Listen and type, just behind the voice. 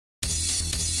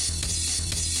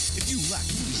you like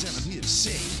movies and I'm here to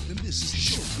say, then this is the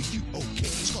show for you, okay?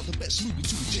 It's called The Best Movie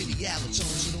to J.D. Allen Tone,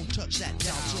 so don't touch that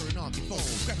dial, turn on your phone.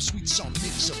 Grab a sweet salt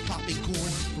mix of popping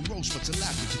corn, from Roosevelt to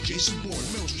Laffer to Jason Bourne,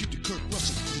 Meryl Streep to Kurt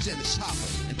Russell to Dennis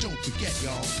Hopper. And don't forget,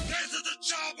 y'all, get to the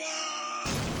chopper!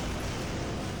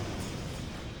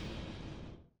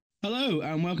 Hello,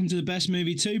 and welcome to the Best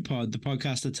Movie 2 pod, the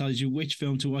podcast that tells you which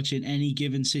film to watch in any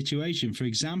given situation. For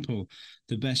example,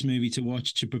 the best movie to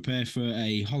watch to prepare for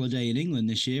a holiday in England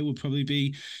this year will probably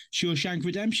be Shawshank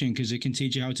Redemption, because it can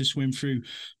teach you how to swim through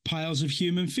piles of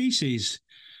human feces.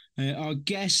 Our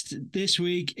guest this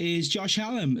week is Josh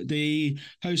Hallam, the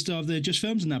host of the Just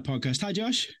Films in That podcast. Hi,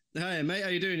 Josh. Hi, mate. How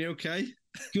you doing? You okay?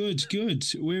 Good.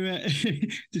 We're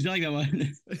did you like that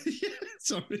one? Yeah,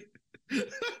 sorry.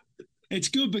 It's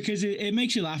good because it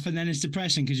makes you laugh, and then it's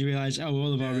depressing because you realise,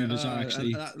 all of our rivers are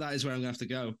actually... That is where I'm going to have to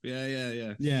go.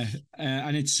 Yeah. Yeah,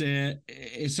 and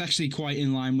it's actually quite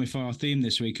in line with our theme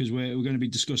this week, because we're going to be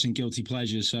discussing guilty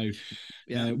pleasures. So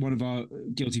one of our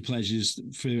guilty pleasures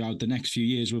throughout the next few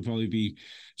years will probably be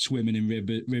swimming in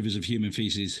rivers of human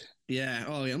feces. Yeah.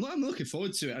 Oh, yeah. I'm looking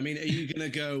forward to it. I mean, are you going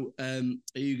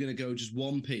to go? Just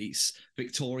one piece,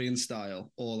 Victorian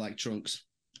style, or like trunks?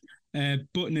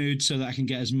 Butt nude, so that I can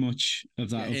get as much of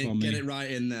that up on me. Get it right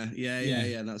in there.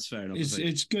 Yeah. That's fair enough.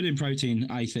 It's good in protein,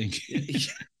 I think.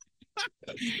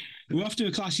 We're off to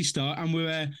a classy start, and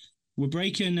we're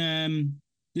breaking.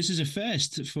 This is a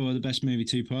first for the Best Movie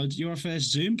 2 pod. You're our first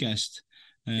Zoom guest.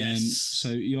 Yes.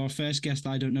 So you're our first guest.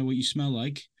 I don't know what you smell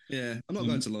like. Yeah, I'm not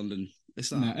going to London.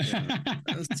 It's not. No.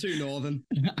 That's too northern.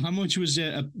 How much was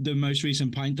the most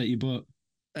recent pint that you bought?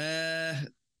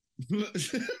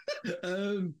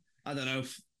 I don't know.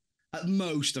 At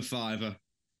most a £5.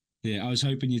 Yeah, I was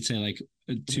hoping you'd say like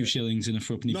 2 shillings in a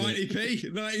frupney.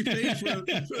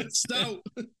 90p for a stout.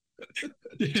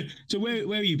 So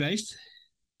where are you based?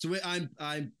 So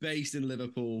I'm based in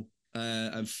Liverpool,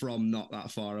 and from not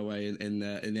that far away in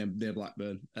near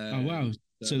Blackburn. Oh wow!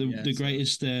 So the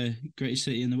greatest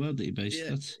city in the world that you're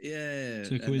based. Yeah.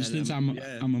 So coincidence. I'm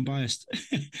unbiased.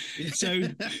 So.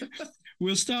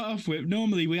 We'll start off with,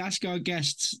 normally we ask our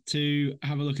guests to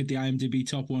have a look at the IMDb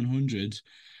Top 100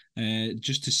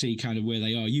 just to see kind of where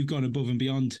they are. You've gone above and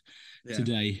beyond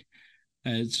today.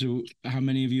 So how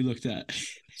many have you looked at?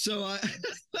 So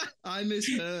I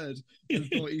misheard and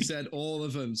thought you said all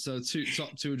of them. So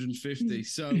top 250.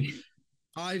 So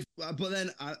I've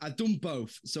done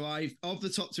both. So of the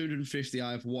top 250,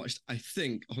 I've watched, I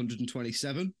think,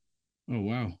 127. Oh,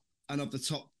 wow. And of the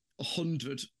top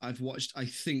 100, I've watched, I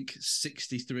think,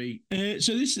 63.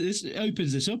 So this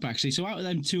opens this up, actually. So out of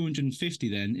them 250,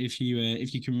 then, if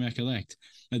you can recollect,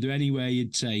 are there anywhere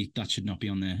you'd say that should not be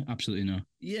on there? Absolutely not.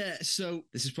 Yeah, so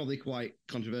this is probably quite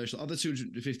controversial. Of the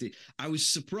 250, I was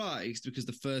surprised because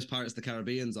the first Pirates of the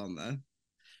Caribbean's on there.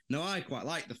 Now, I quite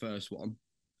like the first one,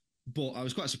 but I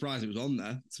was quite surprised it was on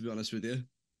there, to be honest with you.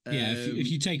 Yeah, if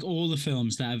you take all the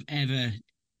films that have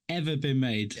ever been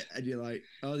made, and you're like,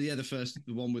 oh yeah, the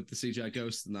one with the CGI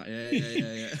ghost and that,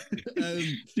 yeah.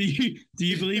 Do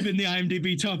you believe in the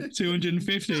IMDb top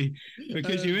 250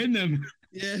 because you're in them?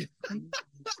 Yeah.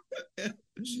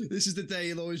 This is the day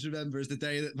you'll always remember, is the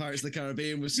day that Pirates of the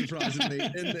Caribbean was surprisingly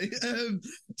in the.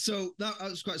 So that I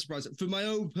was quite surprised. For my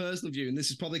own personal view, and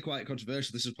this is probably quite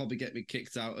controversial. This will probably get me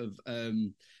kicked out of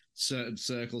certain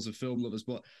circles of film lovers,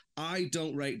 but I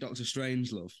don't rate Doctor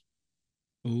Strangelove.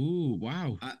 Oh,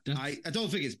 wow. I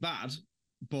don't think it's bad,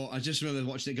 but I just remember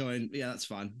watching it going, yeah, that's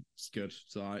fine. It's good.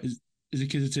 So Is it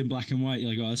because it's in black and white?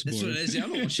 You're like, oh, that's boring. That's what it is. Yeah,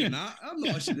 I'm not watching that. I'm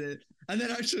not watching it. And then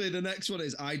actually the next one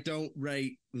is, I don't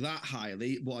rate that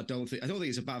highly, but I don't think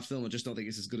it's a bad film. I just don't think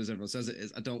it's as good as everyone says it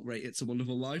is. I don't rate It's a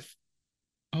Wonderful Life.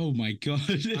 Oh my God.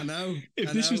 I know.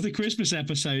 If this was the Christmas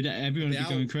episode, everyone would be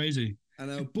going crazy. I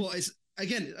know. But it's,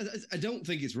 again, I don't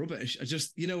think it's rubbish. I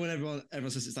just, when everyone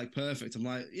says it's like perfect, I'm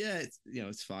like, yeah,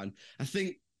 it's fine. I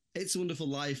think It's a Wonderful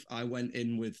Life, I went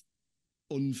in with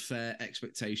unfair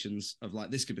expectations of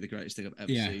like, this could be the greatest thing I've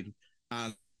ever seen.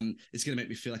 And it's going to make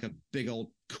me feel like a big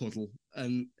old cuddle.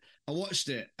 And I watched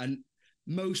it, and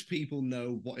most people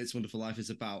know what It's a Wonderful Life is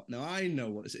about. Now, I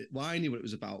know I knew what it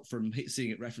was about from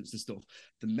seeing it referenced and stuff.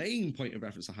 The main point of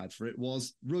reference I had for it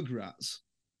was Rugrats.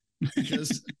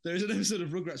 Because there's an episode of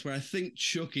Rugrats where I think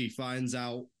Chucky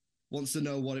wants to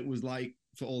know what it was like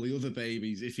for all the other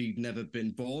babies if he'd never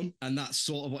been born. And that's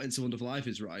sort of what It's a Wonderful Life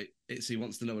is, right? He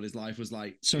wants to know what his life was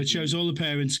like. So it shows all the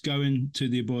parents going to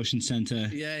the abortion centre.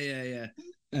 Yeah.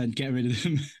 And get rid of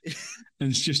them.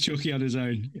 And it's just Chucky on his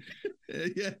own.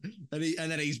 Yeah.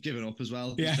 And then he's given up as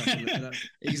well. Yeah.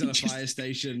 He's on a fire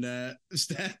station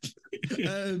step.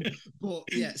 But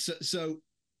yeah, so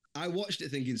I watched it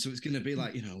thinking, so it's going to be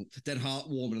like, dead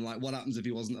heartwarming and like, what happens if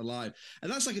he wasn't alive?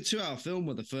 And that's like a 2-hour film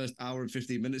where the first hour and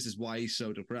 15 minutes is why he's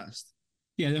so depressed.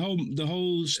 Yeah, the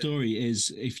whole story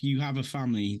is if you have a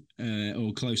family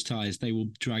or close ties, they will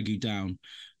drag you down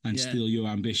and steal your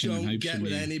ambition and hopes from you. Don't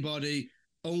get with anybody,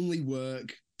 only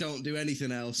work, don't do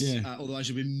anything else, otherwise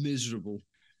you'll be miserable.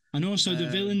 And also, the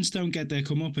villains don't get their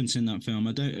comeuppance in that film.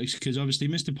 I don't, because obviously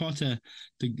Mr. Potter,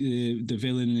 the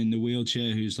villain in the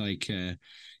wheelchair, who's like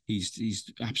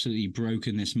he's absolutely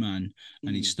broken this man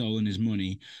and he's stolen his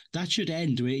money. That should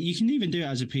end with, you can even do it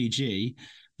as a PG.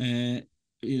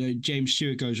 James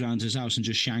Stewart goes around his house and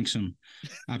just shanks him,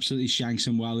 absolutely shanks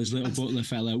him, while his little butler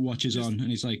fella watches on, and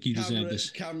he's like, "You deserve this."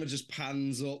 Camera just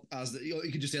pans up as you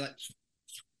can just see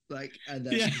like, and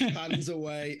then pans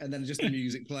away, and then just the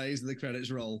music plays and the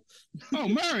credits roll. Oh,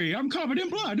 Mary, I'm covered in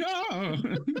blood. Oh.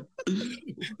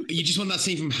 You just want that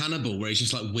scene from Hannibal where he's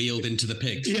just like wheeled into the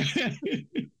pigs. Yeah.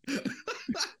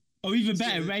 Or even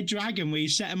better, Red Dragon, where you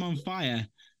set him on fire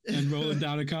and roll him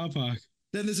down a car park.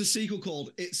 Then there's a sequel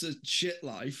called It's a Shit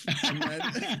Life, and then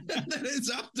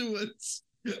it's afterwards.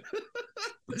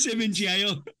 It's him in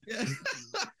jail. Yeah.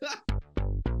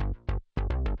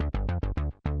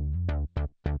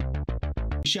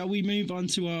 Shall we move on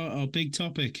to our big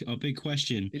topic, our big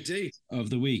question of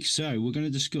the week? So we're going to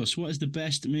discuss what is the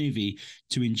best movie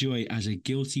to enjoy as a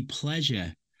guilty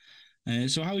pleasure.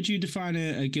 So how would you define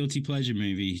a guilty pleasure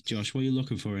movie, Josh? What are you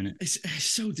looking for in it? It's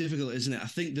so difficult, isn't it? I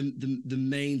think the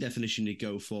main definition you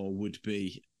go for would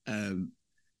be a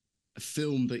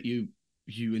film that you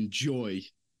enjoy.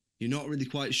 You're not really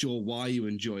quite sure why you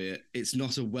enjoy it. It's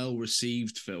not a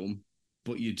well-received film,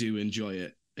 but you do enjoy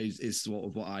it. Is sort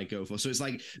of what I go for. So it's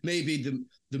like maybe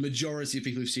the majority of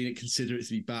people who've seen it consider it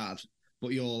to be bad,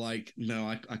 but you're like, no,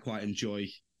 I quite enjoy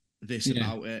this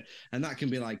about it. And that can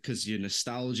be like because you're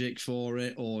nostalgic for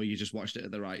it, or you just watched it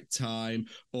at the right time,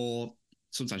 or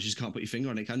sometimes you just can't put your finger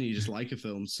on it, can you? You just like a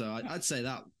film. So I'd say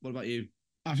that. What about you?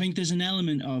 I think there's an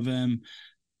element of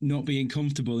not being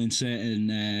comfortable in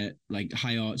certain like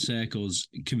high art circles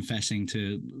confessing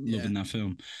to loving that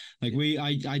film. Like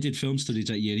I did film studies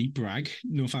at uni, brag,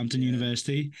 Northampton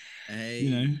University.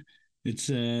 Hey.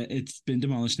 It's been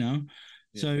demolished now.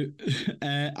 Yeah. So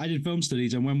I did film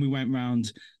studies, and when we went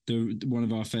round one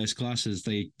of our first classes,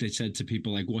 they said to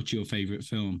people like, "What's your favorite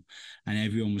film?" And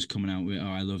everyone was coming out with, "Oh,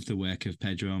 I love the work of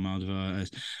Pedro Almodovar.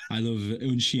 I love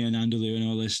Un Chien Andalou and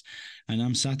all this." And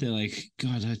I'm sat there like,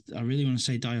 God, I really want to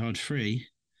say Die Hard 3,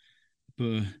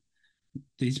 but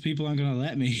these people aren't going to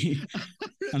let me.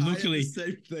 And luckily, I had the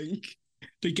same thing.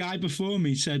 The guy before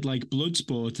me said like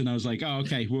Bloodsport, and I was like, "Oh,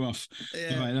 okay, we're off."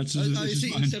 Yeah. All right, that's you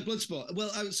said Bloodsport. Well,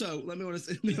 so let me want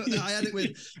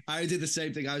to. I did the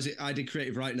same thing. I did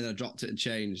creative writing, and I dropped it and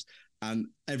changed. And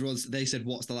they said,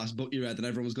 "What's the last book you read?" And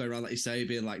everyone was going around like you say,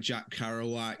 being like Jack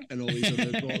Kerouac and all these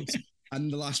other books. And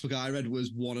the last book I read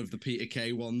was one of the Peter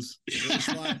Kay ones,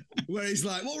 where he's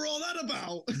like, "What were all that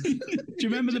about?" Do you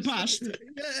remember the past? Yeah,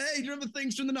 hey, do you remember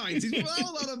things from the 90s? What were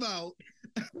all that about?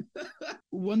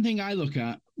 One thing I look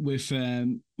at with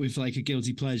like a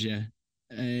guilty pleasure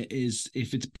is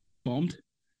if it's bombed.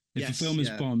 If a film is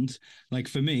bombed, like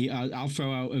for me, I'll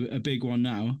throw out a big one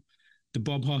now: the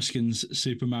Bob Hoskins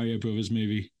Super Mario Brothers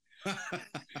movie.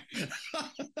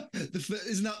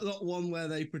 Isn't that one where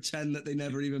they pretend that they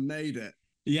never even made it?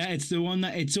 Yeah, it's the one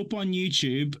that it's up on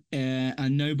YouTube,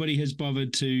 and nobody has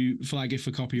bothered to flag it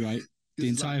for copyright. The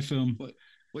entire film.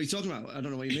 What are you talking about? I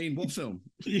don't know what you mean. What film?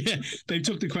 Yeah, they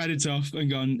took the credits off and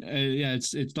gone.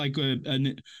 It's like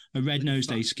a Red Nose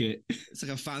Day skit. It's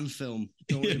like a fan film.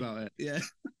 Don't worry about it. Yeah.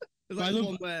 Like the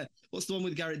one where, what's the one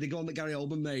with Gary? The one that Gary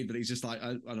Oldman made, but he's just like,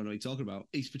 I don't know what you're talking about.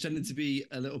 He's pretending to be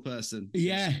a little person.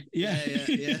 Yeah.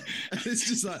 It's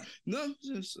just like, no,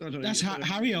 I don't know. That's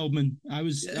Harry Oldman. I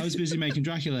was busy making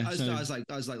Dracula. I was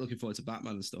like looking forward to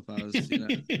Batman and stuff. I was,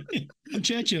 I'm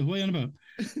Churchill. What are you on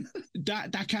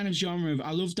about? That kind of genre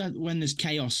I love that when there's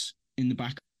chaos in the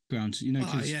background.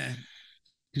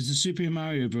 Because the Super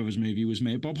Mario Brothers movie was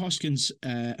made. Bob Hoskins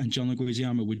and John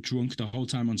Leguizamo were drunk the whole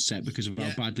time on set because of how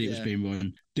badly it was being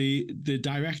run. The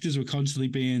directors were constantly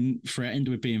being threatened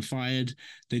with being fired.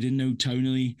 They didn't know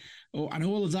tonally, and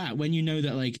all of that. When you know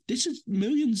that, like, this is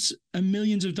millions and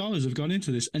millions of dollars have gone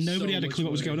into this, and nobody had a clue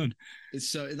what was going on. It's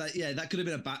so that could have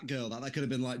been a Batgirl. That could have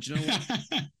been like, do you know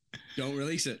what? Don't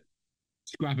release it.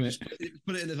 Scrap it.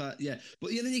 Put it in the But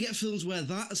then you get films where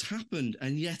that has happened,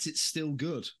 and yet it's still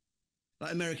good.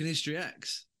 Like American History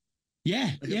X.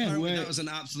 That was an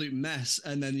absolute mess,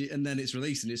 and then it's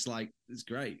released, and it's like, it's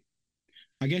great.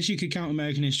 I guess you could count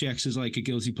American History X as like a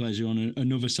guilty pleasure on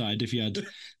another side if you had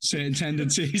certain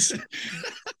tendencies.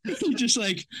 You're just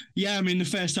like, yeah, I mean, the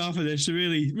first half of this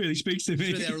really, really speaks to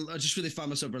me. I just really find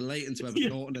myself relating to Edward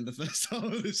Norton in the first half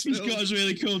of this film. He's got his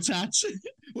really cool tats.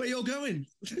 Where you're going?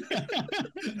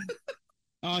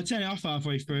 Oh, I turn it off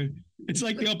halfway through. It's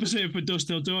like the opposite of A Dusk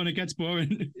Till Dawn. It gets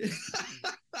boring.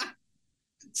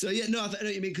 So yeah, no, I know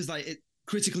what you mean, because like it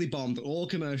critically bombed, all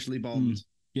commercially bombed.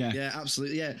 Yeah, yeah,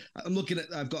 absolutely. Yeah, I'm looking at.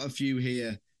 I've got a few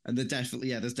here, and there's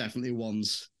definitely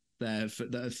ones there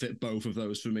that fit both of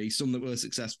those for me. Some that were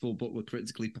successful but were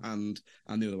critically panned,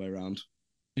 and the other way around.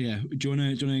 Yeah. Do you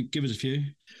wanna give us a few?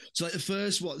 So like the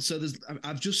first one,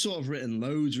 I've just sort of written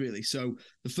loads really. So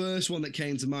the first one that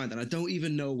came to mind, and I don't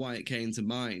even know why it came to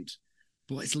mind,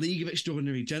 but it's League of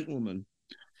Extraordinary Gentlemen.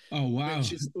 Oh wow!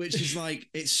 Which is like,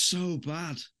 it's so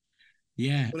bad.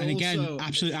 Yeah, but and also, again,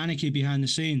 absolute anarchy behind the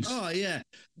scenes. Oh yeah,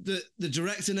 the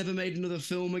director never made another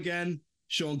film again.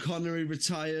 Sean Connery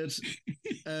retired.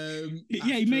 Yeah,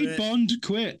 he made Bond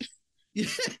quit.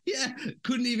 Yeah,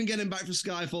 couldn't even get him back for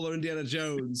Skyfall or Indiana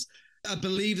Jones. I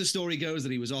believe the story goes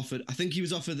that he was offered. I think he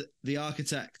was offered the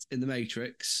architect in The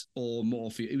Matrix or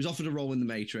Morpheus. He was offered a role in The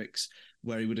Matrix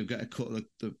where he would have got a cut of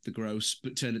the gross,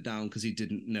 but turned it down because he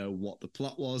didn't know what the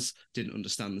plot was, didn't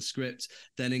understand the script.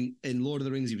 Then in Lord of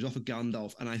the Rings, he was offered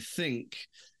Gandalf, and I think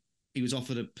he was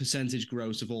offered a percentage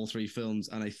gross of all three films,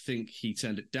 and I think he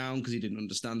turned it down because he didn't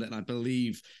understand it. And I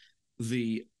believe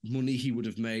the money he would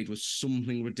have made was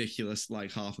something ridiculous,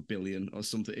 like $500 million or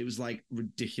something. It was like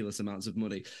ridiculous amounts of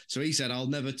money. So he said, I'll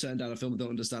never turn down a film I don't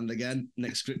understand again.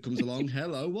 Next script comes along.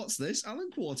 Hello, what's this?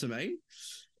 Alan Quatermain.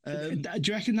 Do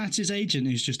you reckon that's his agent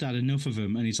who's just had enough of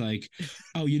him, and he's like,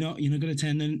 "Oh, you're not going to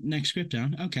turn the next script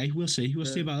down? Okay, we'll see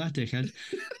about that, dickhead."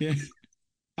 Yeah.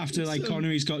 After like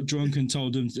Connery's got drunk and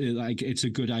told him like it's a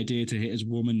good idea to hit his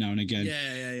woman now and again.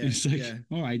 Yeah. It's like,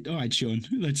 all right, Sean,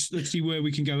 let's see where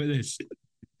we can go with this.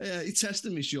 Yeah, he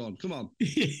tested me, Sean. Come on.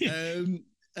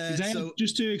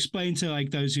 Just to explain to like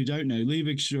those who don't know, League of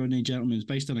Extraordinary Gentlemen is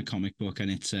based on a comic book,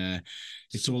 and it's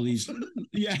all these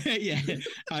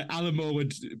Alan Moore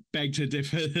would beg to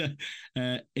differ.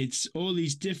 It's all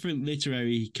these different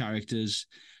literary characters,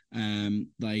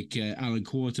 like Alan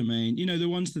Quatermain, the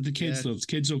ones that the kids love.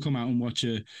 Kids will come out and watch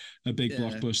a big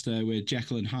blockbuster with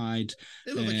Jekyll and Hyde.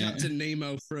 They love a Captain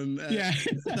Nemo from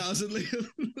 1,000 Leagues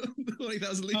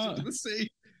Under the Sea.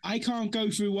 I can't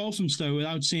go through Walthamstow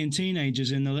without seeing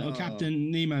teenagers in the little Captain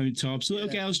Nemo tops, little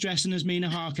girls dressing as Mina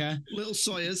Harker, little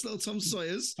Tom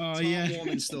Sawyers,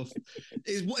 warming stuff.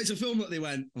 It's a film that they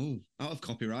went, out of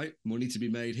copyright, money to be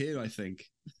made here, I think.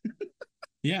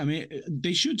 Yeah, I mean,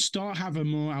 they should start having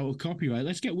more out of copyright.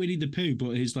 Let's get Winnie the Pooh,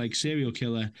 but his like serial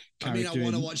killer character. I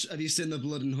want to watch. Have you seen the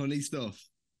Blood and Honey stuff?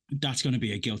 That's going to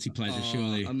be a guilty pleasure,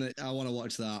 surely. I want to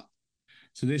watch that.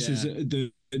 So this is the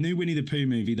new Winnie the Pooh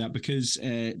movie that, because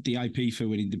the IP for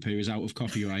Winnie the Pooh is out of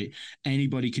copyright,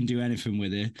 anybody can do anything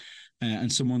with it.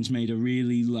 And someone's made a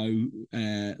really low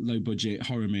budget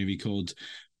horror movie called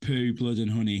Pooh, Blood and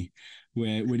Honey,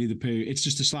 where Winnie the Pooh, it's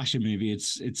just a slasher movie.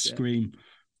 It's Scream,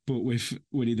 but with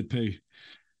Winnie the Pooh.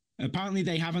 Apparently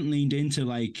they haven't leaned into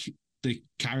like the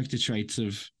character traits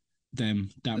of them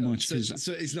that much,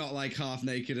 so it's not like half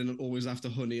naked and always after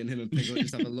honey, and him and Piglet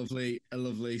just have a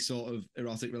lovely sort of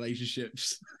erotic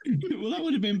relationships. Well, that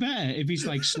would have been better if he's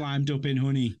like slimed up in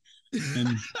honey,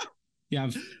 and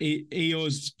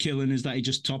Eeyore's killing is that he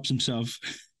just tops himself.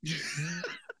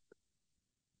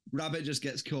 Rabbit just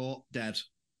gets caught dead.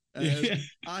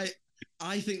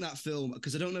 I think that film,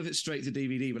 because I don't know if it's straight to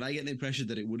DVD, but I get the impression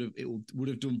that it would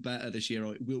have done better this year,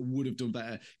 or it would have done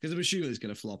better, because I'm assuming it's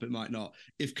going to flop. It might not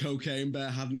if Cocaine Bear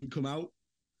hadn't come out.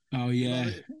 Oh yeah,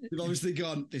 they've obviously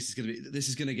gone. This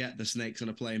is going to get the snakes on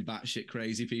a plane, batshit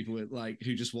crazy people with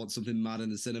who just want something mad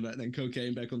in the cinema, and then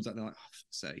Cocaine Bear comes out and they're like, oh, for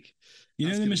fuck's sake.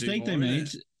 The mistake they made?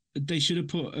 They should have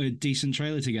put a decent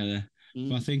trailer together.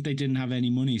 But I think they didn't have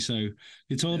any money, so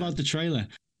it's all about the trailer.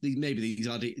 Maybe these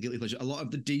are guilty pleasure. A lot of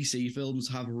the DC films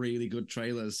have really good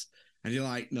trailers, and you're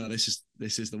like, no, this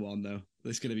is the one though.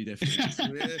 It's going to be different. It's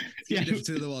going to be different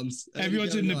to the ones.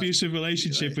 Everyone's in an abusive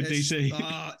relationship with DC.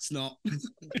 It's not. It's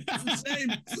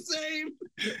the same.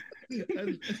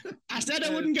 I said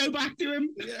I wouldn't go back to him,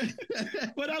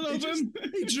 but I love him.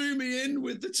 He drew me in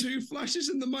with the two Flashes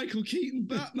and the Michael Keaton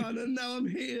Batman, and now I'm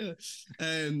here.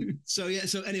 So League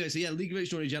of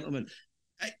Extraordinary Gentlemen.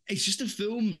 It's just a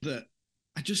film that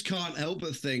I just can't help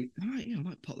but think, all right, I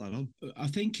might put that on. I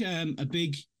think a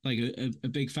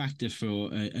big factor for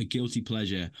a guilty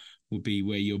pleasure would be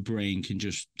where your brain can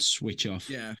just switch off.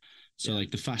 Yeah. So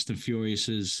like the Fast and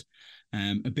Furiouses,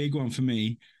 a big one for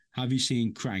me. Have you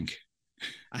seen Crank?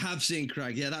 I have seen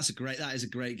Crank. Yeah, that is a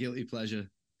great guilty pleasure.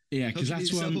 Yeah, because Hook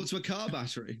that's yourself one. up to a car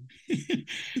battery.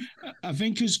 I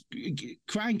think because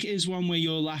Crank is one where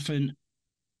you're laughing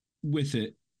with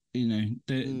it. You know,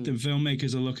 the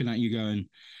filmmakers are looking at you going,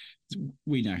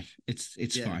 "We know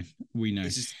it's fine. We know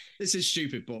This is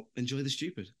stupid, but enjoy the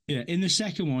stupid." Yeah. In the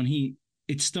second one,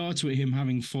 it starts with him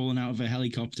having fallen out of a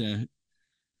helicopter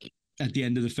at the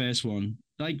end of the first one,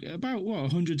 like about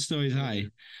 100 stories high,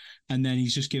 and then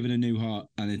he's just given a new heart,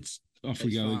 and it's off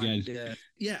we go fine. again.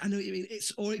 Yeah, I know what you mean.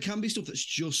 Or it can be stuff that's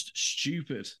just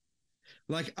stupid.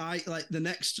 Like the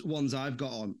next ones I've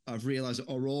got on, I've realised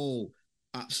are all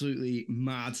absolutely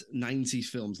mad 90s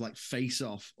films like Face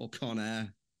Off or Con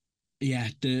Air. Yeah,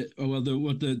 the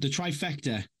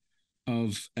trifecta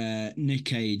of Nick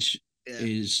Cage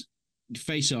is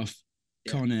Face Off,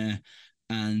 Con Air,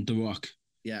 and The Rock.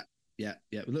 Yeah. A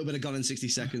little bit of Gone in 60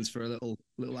 Seconds for a little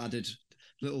added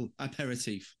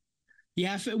aperitif.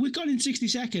 Yeah, with Gone in 60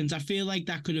 Seconds, I feel like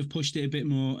that could have pushed it a bit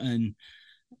more, and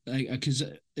because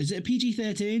is it a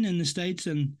PG-13 in the States?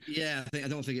 And I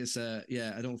don't think it's like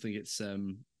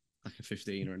a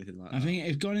 15 or anything like that. I think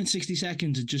if Gone in 60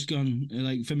 Seconds had just gone,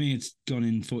 like for me, it's gone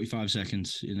in 45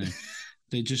 seconds. You know,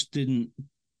 they just didn't.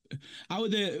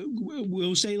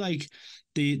 We'll say like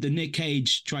the Nick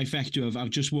Cage trifecta of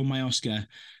I've just won my Oscar.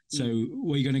 So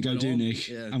what are you going to go do, Nick?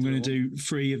 Yeah, I'm going to do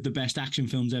 3 of the best action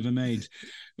films ever made.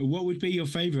 What would be your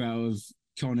favourite out of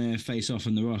Con Air, Face Off,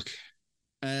 and The Rock?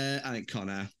 I think Con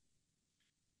Air.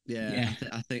 Yeah.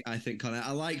 I think Con Air.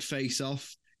 I like Face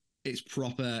Off. It's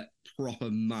proper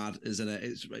mad, isn't it?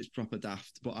 It's proper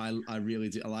daft. But I really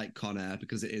do. I like Con Air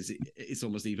because it's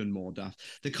almost even more daft.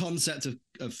 The concept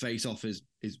of Face Off is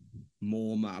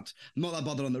more mad. I'm not that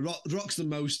bothered on The Rock. The Rock's the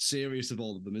most serious of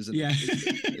all of them, isn't it? Yeah.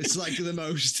 It's like the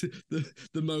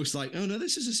most like, oh no,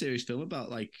 this is a serious film about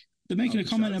like. They're making a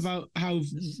comment about how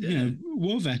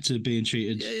war vets are being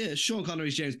treated. Yeah. Sean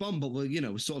Connery's James Bond, but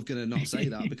we're sort of going to not say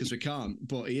that because we can't.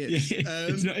 But he is.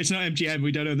 It's not MGM.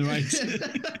 We don't own the rights.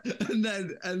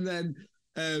 and then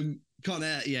Con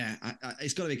Air. Yeah,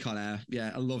 it's got to be Con Air.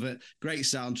 Yeah, I love it. Great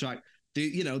soundtrack.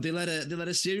 They let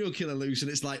a serial killer loose,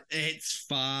 and it's like it's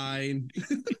fine.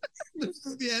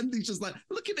 At the end, he's just like,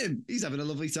 look at him. He's having a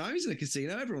lovely time. He's in a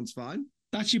casino. Everyone's fine.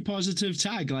 That's your positive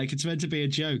tag. Like, it's meant to be a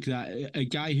joke that a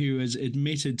guy who has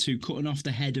admitted to cutting off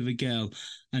the head of a girl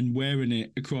and wearing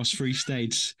it across 3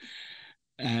 states,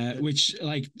 which,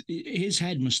 like, his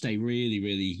head must stay really,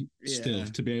 really still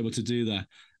to be able to do that.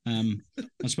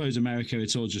 I suppose America,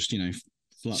 it's all just, flat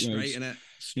roads. Straighten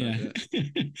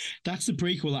it. That's the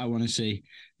prequel that I want to see.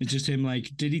 It's just him,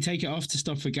 like, did he take it off to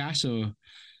stop for gas, or...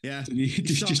 Yeah, he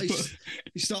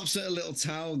stops at a little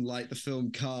town like the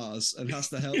film Cars and has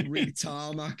to help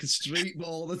re-tarmac a street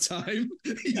all the time.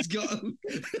 He's got a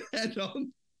head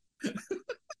on.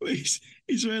 He's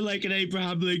wearing like an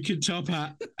Abraham Lincoln top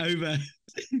hat over.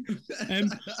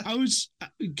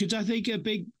 Because I think a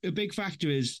big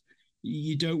factor is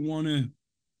you don't want to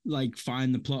like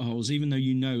find the plot holes, even though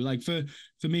like for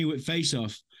me with Face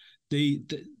Off,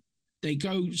 they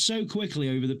go so quickly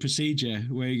over the procedure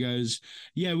where he goes,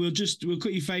 yeah, we'll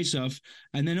cut your face off.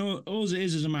 And then all it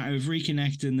is a matter of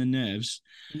reconnecting the nerves.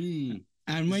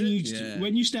 And when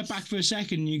you step back for a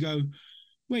second, you go,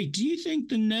 wait, do you think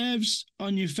the nerves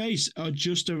on your face are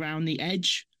just around the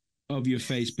edge of your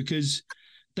face? Because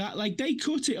that, like, they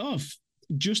cut it off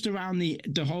just around the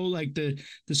whole, like the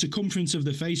circumference of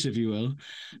the face, if you will,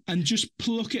 and just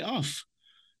pluck it off,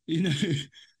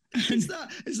 Is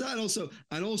that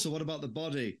also what about the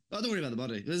body? Oh, don't worry about the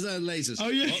body. There's lasers. Oh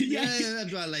yeah,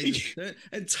 lasers. They're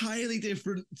entirely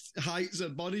different heights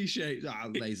and body shapes.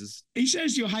 Lasers. He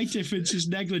says your height difference is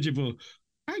negligible.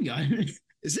 Hang on.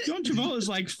 Is it? John Travolta's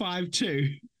like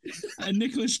 5'2", and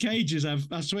Nicolas Cage is,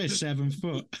 I swear, 7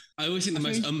 foot. I always think the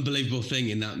most unbelievable thing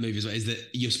in that movie is that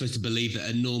you're supposed to believe that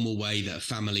a normal way that a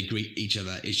family greet each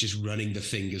other is just running the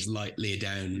fingers lightly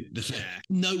down the face.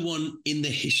 No one in the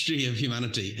history of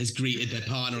humanity has greeted their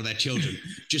partner or their children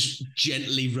just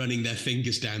gently running their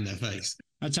fingers down their face.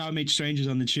 That's how I meet strangers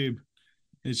on the tube.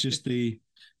 It's just the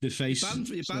face.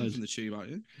 You're banned from the tube,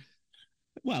 aren't you?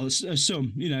 Well,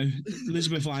 some,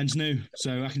 Elizabeth Line's new,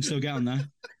 so I can still get on there.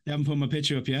 They haven't put my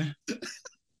picture up yet.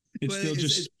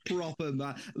 It's proper,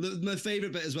 man. My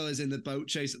favourite bit as well is in the boat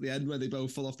chase at the end where they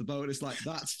both fall off the boat. It's like,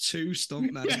 that's 2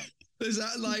 stuntmen. Yeah. Is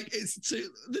that like, it's 2,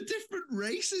 the different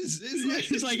races.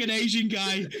 It's like an Asian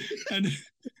guy and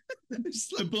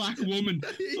a black woman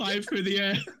flying through the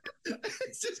air.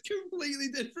 It's just completely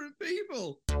different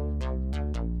people.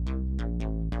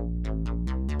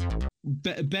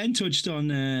 Ben touched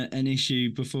on an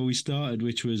issue before we started,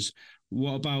 which was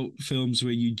What about films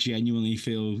where you genuinely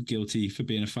feel guilty for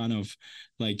being a fan of,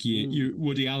 like you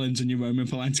Woody Allen's and your Roman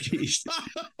Polanski's?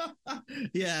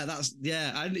 Yeah,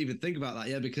 I didn't even think about that.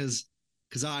 Yeah, because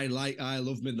I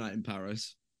love Midnight in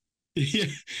Paris. Yeah,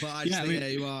 but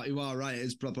you are right.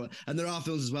 It's proper, and there are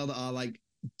films as well that are like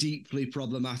deeply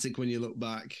problematic when you look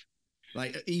back.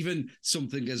 Like even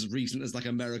something as recent as like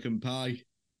American Pie.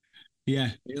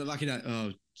 Yeah, you look back and like,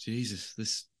 oh Jesus,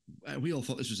 we all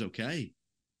thought this was okay.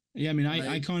 Yeah, I mean,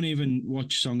 I can't even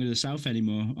watch Song of the South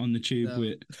anymore on the tube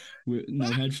with no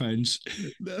headphones.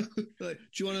 No. Like,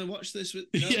 do you want to watch this? No?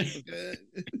 Yeah. Okay.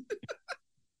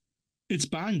 It's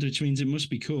banned, which means it must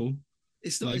be cool.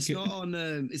 It's not. It's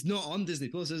not on Disney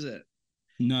Plus, is it?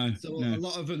 No. So a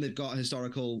lot of them, they've got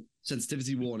historical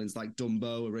sensitivity warnings, like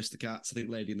Dumbo, Aristocats, I think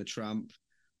Lady and the Tramp.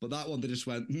 But that one, they just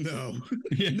went, no,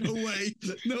 no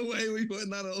way, we putting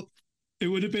that up. It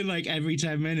would have been like every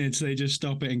 10 minutes they just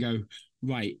stop it and go,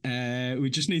 right, we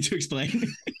just need to explain.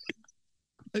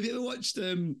 Have you ever watched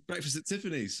Breakfast at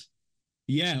Tiffany's?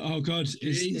 Yeah. Oh God.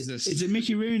 Jesus. Is it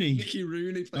Mickey Rooney? Mickey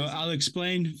Rooney. I'll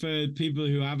explain for people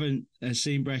who haven't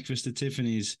seen Breakfast at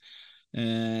Tiffany's.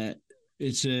 Was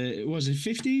it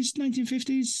 50s,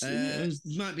 1950s?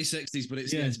 It might be 60s, but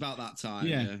it's about that time.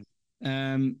 Yeah.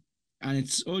 And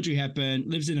it's Audrey Hepburn,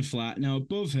 lives in a flat. Now,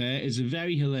 above her is a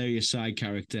very hilarious side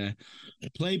character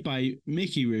played by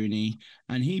Mickey Rooney,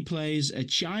 and he plays a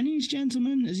Chinese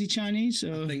gentleman. Is he Chinese?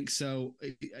 Or? I think so.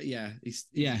 Yeah.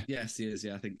 Yes, he is.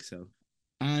 Yeah, I think so.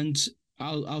 And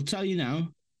I'll tell you now,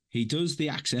 he does the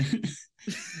accent.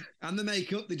 And the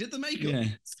makeup. They did the makeup.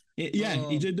 Yeah.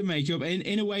 He did the makeup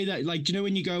in a way that, like, do you know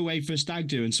when you go away for a stag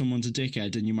do and someone's a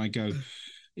dickhead and you might go,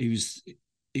 he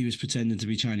was pretending to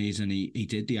be Chinese and he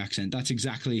did the accent. That's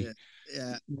exactly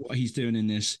what he's doing in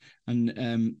this.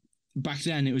 And back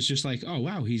then it was just like, oh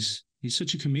wow, he's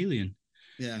such a chameleon.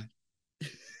 Yeah.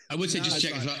 I would say just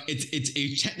check as well.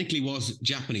 It technically was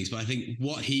Japanese, but I think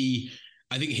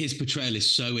his portrayal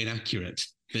is so inaccurate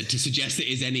that to suggest it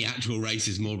is any actual race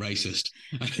is more racist.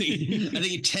 I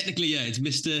think technically, it's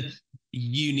Mr.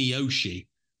 Yunioshi.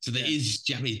 So there is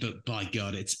Japanese, but by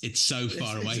God, it's so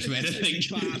far away from anything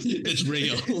that's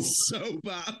real. It's so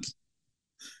bad.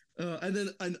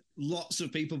 And lots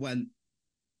of people went,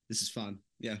 this is fun.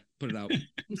 Yeah, put it out.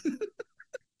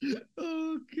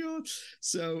 Oh God.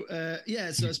 So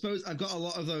so I suppose I've got a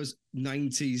lot of those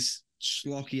 90s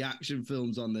schlocky action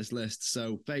films on this list.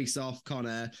 So Face Off, Con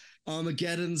Air,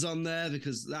 Armageddon's on there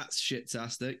because that's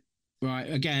shit-tastic.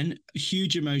 Right. Again,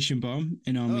 huge emotion bomb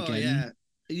in Armageddon. Oh, yeah.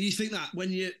 You think that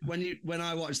when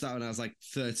I watched that when I was like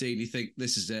 13, you think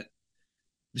this is it.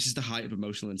 This is the height of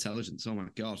emotional intelligence. Oh my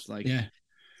God. Like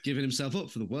giving himself up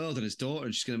for the world and his daughter,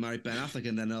 and she's going to marry Ben Affleck,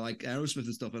 and then they're like Aerosmith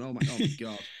and stuff. And oh my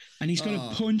God. And he's going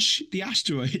to punch the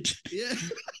asteroid. Yeah.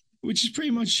 Which is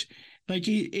pretty much like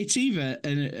it's either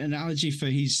an analogy for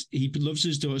he loves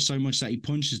his daughter so much that he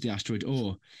punches the asteroid,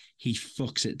 or he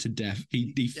fucks it to death.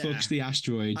 He fucks the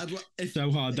asteroid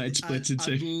so hard that it splits in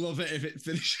two. I'd love it if it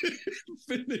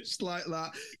finished like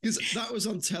that, because that was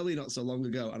on telly not so long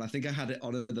ago, and I think I had it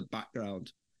on in the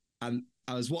background, and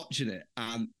I was watching it,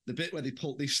 and the bit where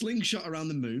they slingshot around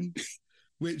the moon.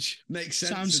 Which makes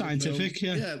sense. Sounds scientific,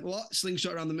 yeah. Yeah, what?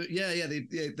 Slingshot around the moon. Yeah,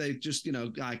 they just,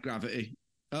 gravity.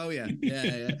 Oh, yeah.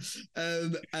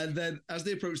 And then as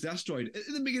they approach the asteroid,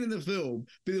 in the beginning of the film,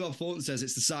 Billy Bob Thornton says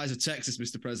it's the size of Texas,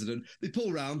 Mr. President. They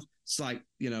pull around. It's like,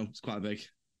 it's quite big.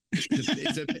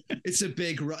 It's a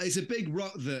big rock. It's a big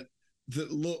rock that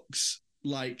looks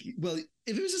like, well,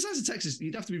 if it was the size of Texas,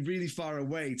 you'd have to be really far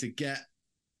away to get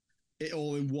it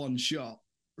all in one shot.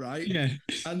 Right? Yeah.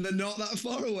 And they're not that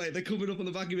far away. They're coming up on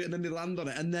the back of it and then they land on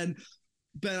it. And then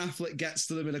Ben Affleck gets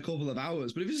to them in a couple of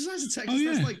hours. But if it's the size of Texas,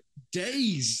 that's like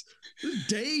days.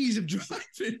 Days of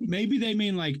driving. Maybe they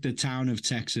mean like the town of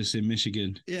Texas in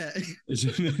Michigan. Yeah.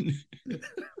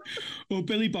 Well,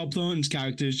 Billy Bob Thornton's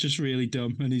character is just really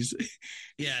dumb, and he's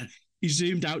he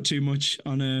zoomed out too much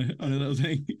on a little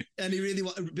thing. And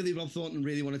Billy Bob Thornton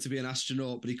really wanted to be an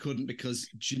astronaut, but he couldn't because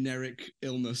generic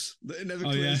illness that it never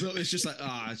clears up. It's just like,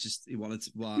 he wanted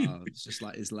to, wow, it's just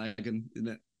like his leg, and isn't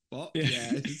it? What?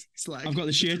 Yeah, it's like, I've got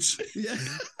the shits. Yeah.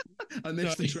 I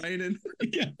missed the training.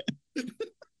 Yeah.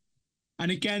 And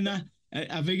again,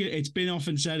 I think it's been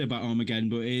often said about Armageddon,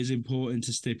 but it is important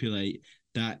to stipulate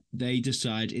that they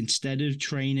decide, instead of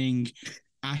training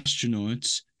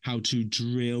astronauts how to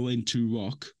drill into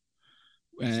rock,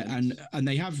 and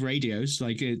they have radios,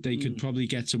 like they could probably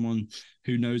get someone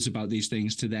who knows about these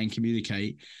things to then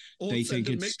communicate. Or they send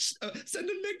think send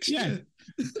a mixture.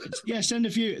 Send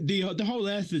a few. The whole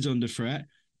Earth is under threat.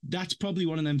 That's probably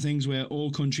one of them things where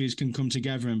all countries can come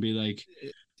together and be like,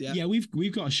 Yeah,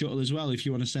 we've got a shuttle as well if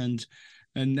you want to send,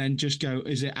 and then just go,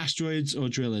 is it asteroids or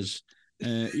drillers?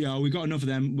 Yeah, we got enough of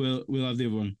them. We'll have the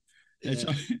other one.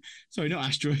 Sorry, not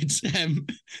asteroids.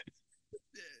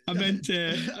 I meant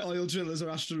oil drillers or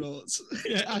astronauts.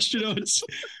 Yeah, astronauts.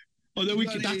 Although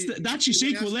that's your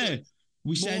sequel there.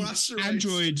 We send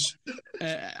asteroids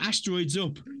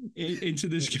up into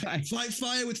the sky. Fight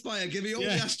fire with fire. Give me all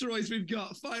the asteroids we've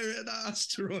got. Fire it at that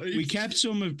asteroid. We kept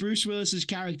some of Bruce Willis's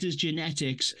character's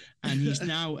genetics, and he's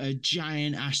now a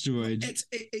giant asteroid.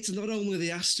 It's not only the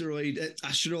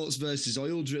astronauts versus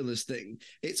oil drillers thing.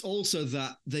 It's also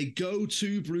that they go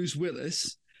to Bruce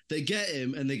Willis. They get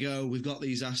him and they go, we've got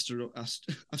these I'm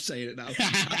saying it now.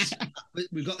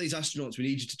 We've got these astronauts. We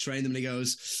need you to train them. And he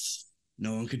goes,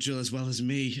 no one could drill as well as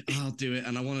me. I'll do it.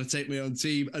 And I want to take my own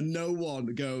team. And no one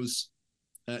goes,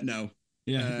 no.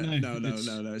 Yeah. No.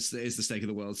 It's the stake of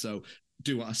the world. So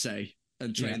do what I say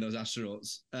and train those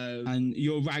astronauts. And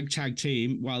your ragtag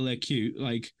team, while they're cute,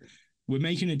 like, we're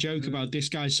making a joke about this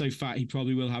guy's so fat he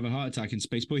probably will have a heart attack in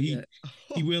space, but he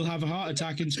will have a heart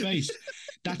attack in space.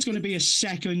 That's going to be a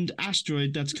second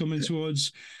asteroid that's coming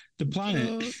towards the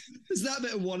planet. There's that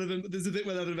bit of one of them. There's a bit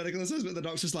where they're having a medical assessment. The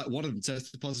doctor's like, one of them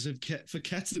tested positive for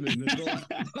ketamine.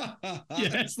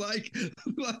 And it's like,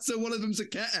 so one of them's a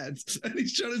kethead and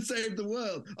he's trying to save the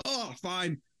world. Oh,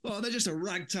 fine. Oh, they're just a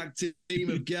ragtag team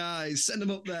of guys. Send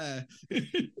them up there.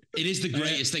 It is the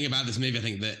greatest thing about this movie, I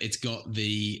think, that it's got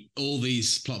all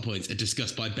these plot points are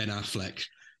discussed by Ben Affleck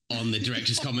on the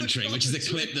director's commentary, which is a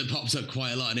clip that pops up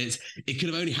quite a lot. And it could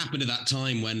have only happened at that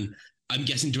time when I'm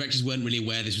guessing directors weren't really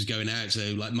aware this was going out. So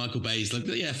like Michael Bay's like,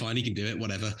 yeah, fine, he can do it,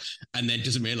 whatever. And then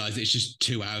doesn't realize it's just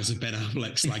 2 hours of Ben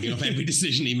Affleck slagging off every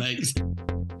decision he makes.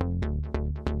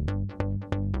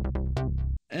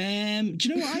 Do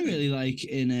you know what I really like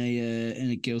in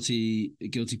a guilty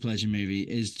pleasure movie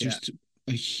is just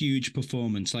a huge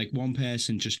performance, like one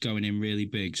person just going in really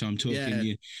big. So I'm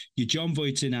talking your John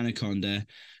Voight in Anaconda,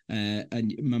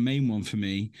 and my main one for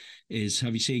me is,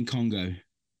 have you seen Congo?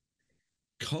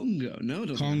 Congo? No, I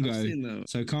don't Congo. I've seen that.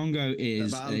 So Congo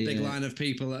is about a big line of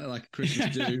people that like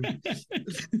Christmas do.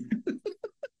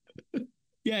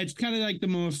 Yeah, it's kind of like the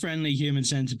more friendly human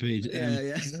centipede.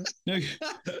 No.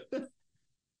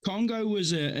 Congo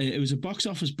was a box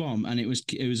office bomb, and it was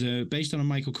based on a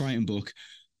Michael Crichton book,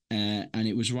 and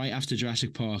it was right after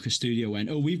Jurassic Park. A studio went,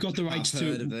 we've got the rights to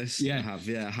heard of this. Yeah, I have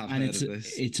and heard of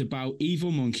this. It's about evil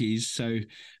monkeys. So,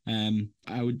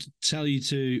 I would tell you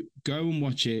to go and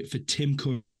watch it for Tim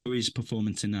Curry's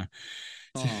performance in that.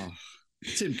 Oh,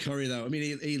 Tim Curry though. I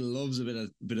mean, he loves a bit of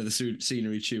the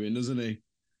scenery chewing, doesn't he?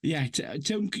 Yeah,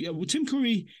 Tim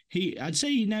Curry, I'd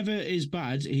say he never is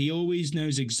bad. He always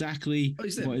knows exactly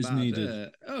what is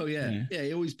needed.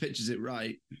 He always pitches it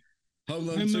right. Home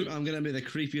Alone 2, I'm going to be the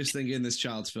creepiest thing in this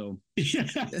child's film. Yeah.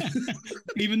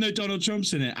 Even though Donald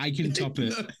Trump's in it, I can top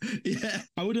it. Yeah.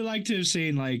 I would have liked to have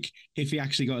seen, like, if he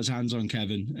actually got his hands on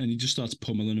Kevin and he just starts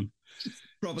pummeling him.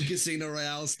 Proper Casino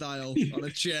Royale style on a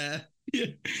chair. Yeah.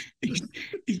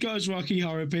 He's got his Rocky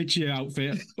Horror Picture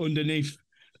outfit underneath.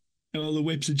 All the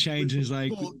whips and chains is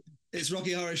like... It's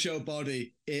Rocky Horror Show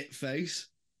body, it face.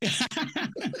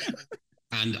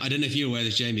 And I don't know if you're aware of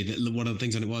this, Jamie, that one of the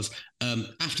things on it was,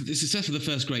 after the success of the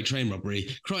first Great Train Robbery,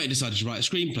 Crichton decided to write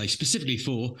a screenplay specifically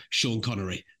for Sean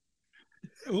Connery.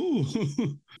 Oh.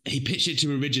 He pitched it to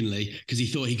him originally because he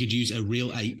thought he could use a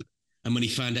real ape. And when he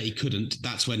found out he couldn't,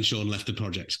 that's when Sean left the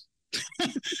project.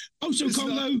 So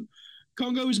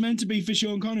Congo was meant to be for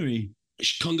Sean Connery?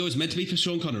 Congo was meant to be for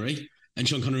Sean Connery. And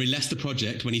Sean Connery left the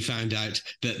project when he found out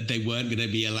that they weren't going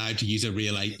to be allowed to use a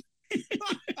real ape.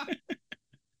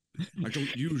 I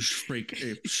don't use fake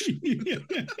apes.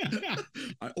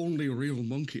 I only real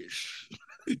monkeys.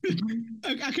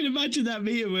 I can imagine that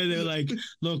meeting where they're like,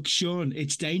 look, Sean,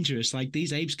 it's dangerous. Like,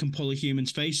 these apes can pull a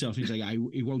human's face off. He's like,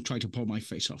 he won't try to pull my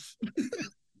face off.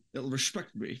 It'll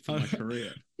respect me for my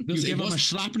career. You give him a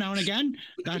slap now and again,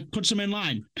 that puts him in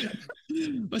line. I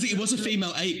think it was a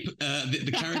female ape.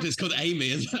 The character's called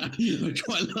Amy. I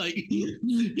quite like.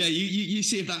 Yeah, you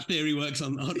see if that theory works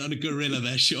on a gorilla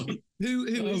there, Sean.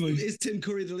 Is Tim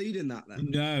Curry the lead in that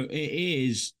then? No, it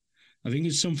is. I think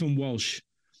it's something Walsh.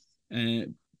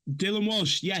 Dylan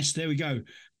Walsh. Yes, there we go.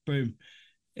 Boom.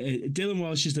 Dylan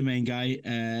Walsh is the main guy,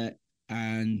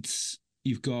 and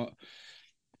you've got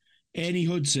Ernie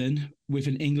Hudson with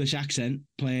an English accent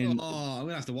playing. Oh, I'm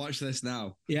gonna have to watch this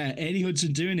now. Yeah, Ernie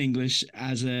Hudson doing English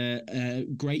as a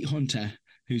great hunter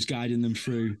who's guiding them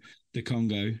through the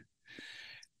Congo.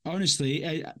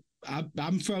 Honestly,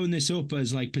 I'm throwing this up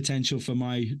as like potential for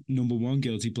my number one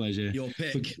guilty pleasure. Your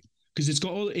pick, because it's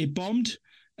got it bombed.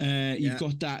 You've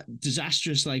got that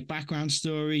disastrous like background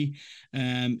story.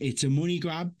 It's a money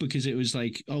grab because it was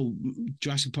like, oh,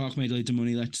 Jurassic Park made loads of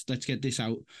money. Let's get this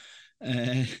out.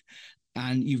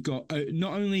 And you've got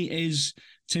not only is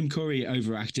Tim Curry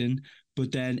overacting,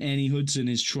 but then Ernie Hudson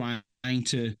is trying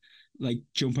to like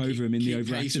jump over him in the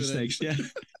overacting stakes. Yeah.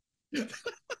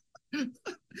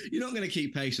 You're not going to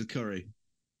keep pace with Curry.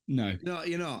 No. No,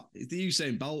 you're not. It's the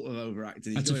Usain Bolt of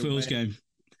overacting. That's a fool's game.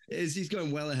 He's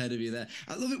going well ahead of you there.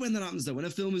 I love it when that happens, though. When a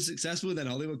film is successful, then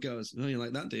Hollywood goes, "Oh, you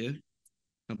like that, do you?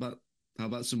 How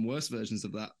about some worse versions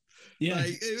of that?" Yeah,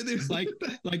 you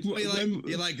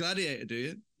like Gladiator,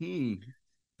 do you?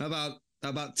 How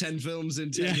about 10 films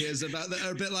in 10 years that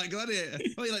are a bit like Gladiator?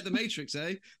 Oh, you like The Matrix,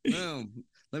 eh? Well,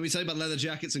 let me tell you about leather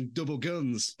jackets and double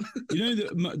guns. You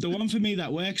know, the one for me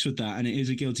that works with that, and it is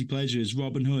a guilty pleasure, is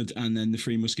Robin Hood and then the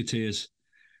Three Musketeers.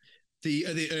 The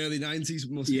early 90s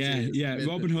Musketeers. Yeah.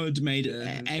 Robin Hood made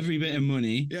every bit of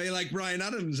money. Yeah, you like Bryan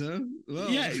Adams, huh? Whoa.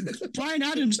 Yeah, Bryan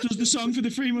Adams does the song for the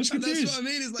Three Musketeers. And that's what I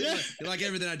mean. It's like, you like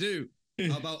Everything I Do.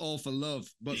 How about All for Love?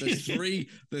 But there's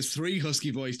three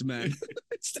husky voiced men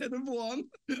instead of one.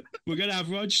 We're gonna have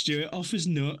Rod Stewart off his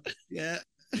nut. Yeah.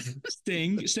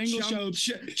 Sting will show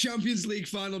Champions League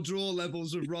final draw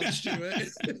levels of Rod Stewart.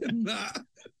 That.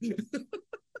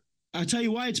 I'll tell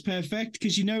you why it's perfect,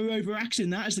 because you know who overacts in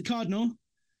that is the Cardinal.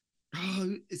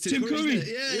 Oh, it's Tim Curry.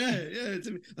 Yeah.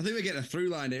 I think we're getting a through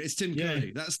line here. It's Tim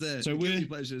Curry. That's the guilty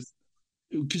pleasures.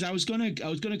 Because I was gonna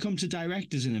come to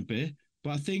directors in a bit,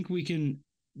 but I think we can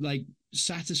like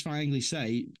satisfyingly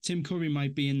say Tim Curry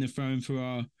might be in the throne for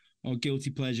our guilty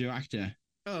pleasure actor.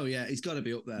 Oh yeah, he's got to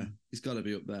be up there.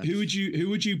 Who would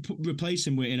you replace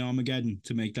him with in Armageddon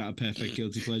to make that a perfect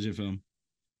guilty pleasure film?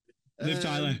 Liv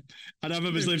Tyler. I'd have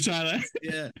him as Liv Tyler.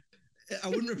 Yeah. I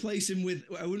wouldn't replace him with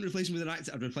an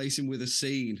actor. I'd replace him with a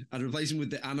scene. I'd replace him with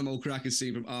the animal crackers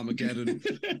scene from Armageddon,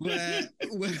 where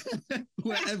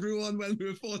everyone when we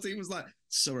were 14 was like,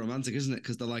 so romantic, isn't it?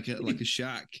 Because they're like a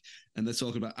shack and they're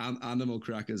talking about animal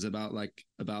crackers about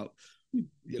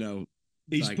you know.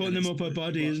 He's like, putting them up her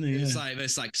body, isn't he? Yeah.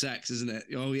 It's like sex, isn't it?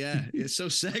 Oh yeah, it's so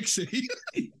sexy.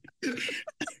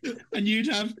 And you'd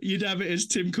have it as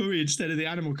Tim Curry instead of the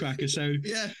animal cracker. So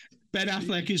yeah. Ben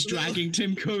Affleck is dragging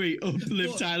Tim Curry up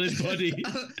Liv Tyler's body.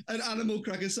 An animal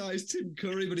cracker-sized Tim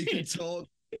Curry, but he can talk.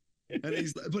 But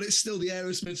it's still the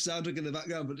Aerosmith soundtrack in the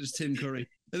background, but it's Tim Curry.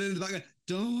 And then in the background,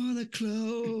 don't want to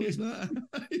close my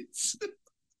eyes.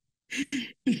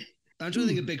 I'm trying to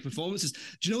think of big performances.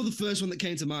 Do you know the first one that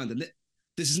came to mind? And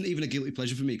this isn't even a guilty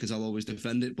pleasure for me because I'll always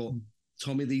defend it, but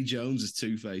Tommy Lee Jones as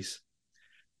Two-Face.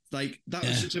 Like, that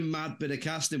was such a mad bit of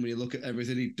casting when you look at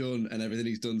everything he'd done and everything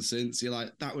he's done since. You're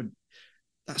like,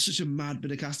 that's such a mad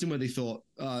bit of casting where they thought,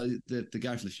 the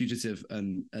guy from The Fugitive,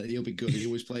 and he'll be good. He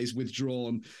always plays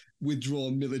withdrawn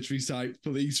military type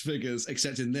police figures,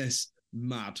 except in this,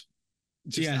 mad.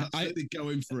 Just absolutely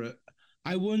going for it.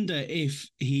 I wonder if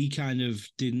he kind of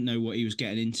didn't know what he was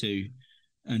getting into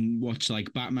and watched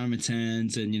like Batman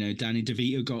Returns and, you know, Danny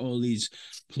DeVito got all these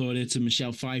plaudits and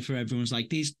Michelle Pfeiffer. Everyone's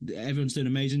like, everyone's doing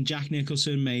amazing. Jack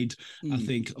Nicholson made, I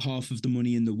think, half of the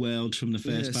money in the world from the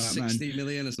first Batman. 60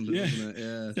 million or something, wasn't it?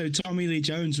 Yeah. So Tommy Lee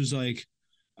Jones was like,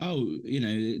 oh, you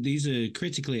know, these are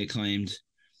critically acclaimed.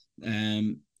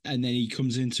 And then he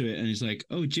comes into it and he's like,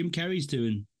 oh, Jim Carrey's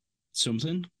doing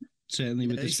something, certainly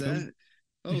with this film.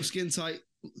 Oh, skin tight,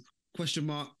 question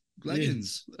mark,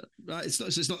 legends. Right,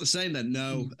 it's not the same then.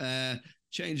 No,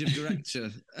 change of director.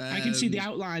 I can see the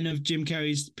outline of Jim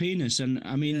Carrey's penis, and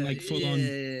I mean, like full on.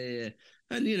 Yeah.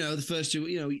 And you know, the first two,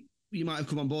 you know, you might have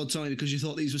come on board, Tony, because you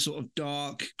thought these were sort of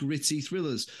dark, gritty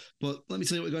thrillers. But let me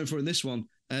tell you what we're going for in this one.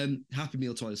 Happy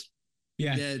Meal toys.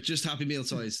 Yeah, just Happy Meal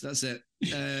toys. That's it.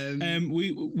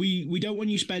 We don't want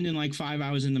you spending like 5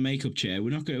 hours in the makeup chair. We're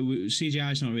not going to.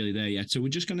 CGI's not really there yet, so we're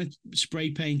just going to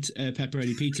spray paint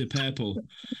pepperoni pizza purple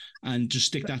and just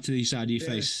stick that to the side of your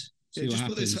face. See what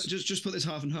happens. Just put this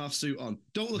half and half suit on.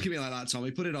 Don't look at me like that,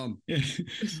 Tommy. Put it on. Yeah.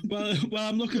 Well,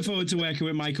 I'm looking forward to working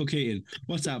with Michael Keaton.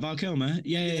 What's that, Val Kilmer?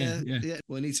 Yeah.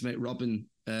 Well, I need to make Robin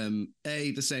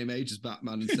A, the same age as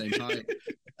Batman and the same height,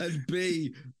 and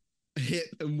B, hip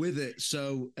and with it.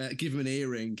 So give him an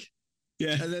earring.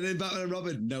 Yeah. And then in Batman and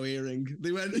Robin, no earring.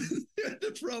 They went.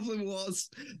 The problem was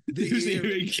the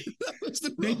earring. That was the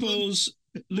problem. Nipples.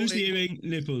 Lose the earring,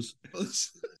 nipples.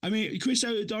 I mean, Chris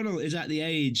O'Donnell is at the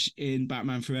age in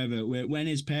Batman Forever where when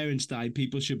his parents died,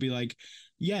 people should be like,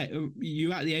 yeah,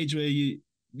 you're at the age where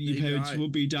your parents will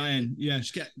be dying. Yeah.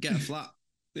 Just get a flat.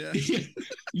 Yeah.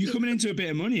 You're coming into a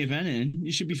bit of money, if anything.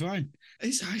 You should be fine.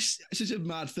 It's such a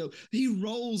mad film. He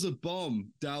rolls a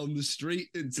bomb down the street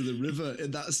into the river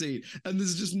in that scene, and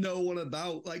there's just no one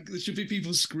about. Like, there should be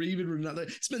people screaming from that.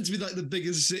 It's meant to be like the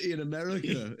biggest city in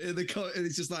America. And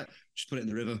it's just like, just put it in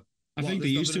the river. I think they're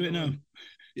used to it now.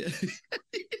 Yeah.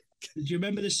 Do you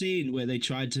remember the scene where they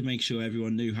tried to make sure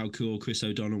everyone knew how cool Chris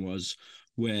O'Donnell was,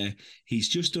 where he's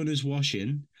just done his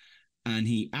washing and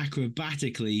he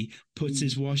acrobatically puts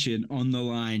his washing on the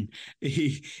line?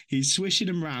 He's swishing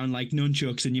him around like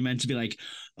nunchucks, and you're meant to be like,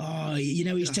 oh,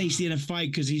 he's tasty in a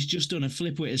fight because he's just done a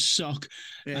flip with his sock.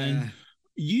 Yeah. And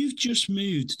you've just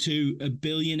moved to a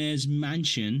billionaire's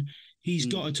mansion. He's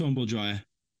got a tumble dryer.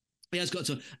 He has got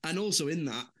to. And also in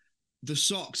that, the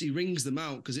socks, he wrings them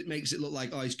out because it makes it look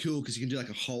like, oh, he's cool because he can do like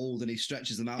a hold and he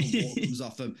stretches them out and water comes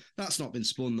off them. That's not been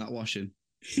spun, that washing.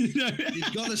 You've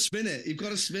got to spin it. You've got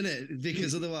to spin it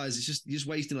because otherwise you're just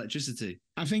wasting electricity.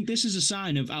 I think this is a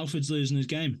sign of Alfred's losing his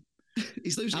game.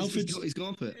 He's losing. He's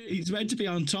gone for it. He's meant to be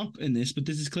on top in this, but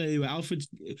this is clearly where Alfred's,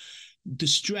 the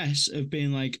stress of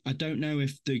being like, I don't know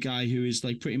if the guy who is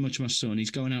like pretty much my son,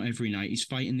 he's going out every night, he's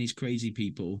fighting these crazy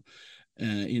people.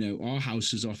 Our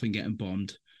house is often getting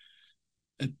bombed.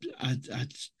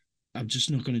 I'm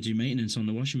just not going to do maintenance on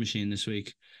the washing machine this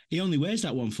week. He only wears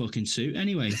that one fucking suit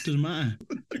anyway. It doesn't matter.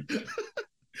 But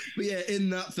yeah, in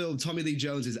that film, Tommy Lee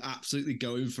Jones is absolutely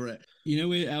going for it. You know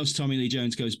where else Tommy Lee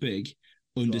Jones goes big?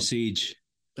 Under Siege.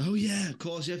 Oh yeah, of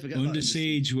course. Yeah, forget Under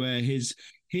Siege, where his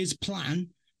plan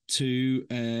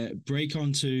to break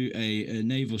onto a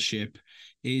naval ship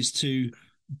is to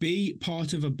be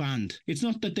part of a band. It's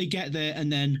not that they get there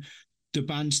and then the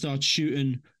band starts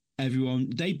shooting everyone.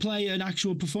 They play an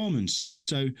actual performance.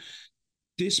 So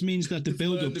this means that the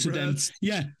build up to them,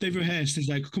 they've rehearsed. It's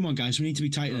like, come on, guys, we need to be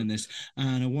tighter than this.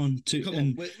 And I want to. Come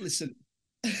on, listen,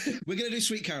 we're going to do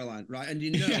Sweet Caroline, right? And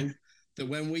that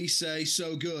when we say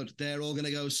so good, they're all going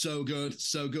to go so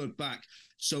good back.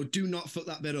 So do not fuck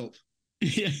that bit up.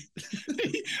 Yeah.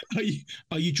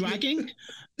 Are you dragging?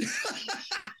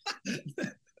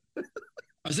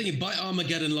 I was thinking, by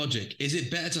Armageddon logic, is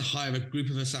it better to hire a group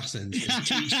of assassins and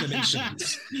teach them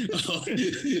instruments?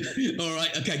 All right,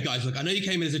 okay, guys, look, I know you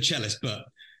came in as a cellist, but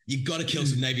you've got to kill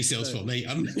some Navy SEALs for me.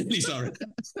 I'm really sorry.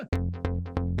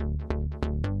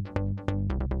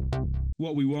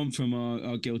 What we want from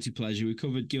our guilty pleasure, we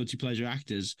covered guilty pleasure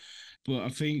actors, but I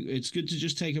think it's good to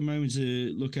just take a moment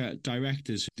to look at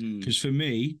directors, because for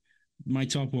me, my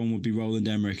top one would be Roland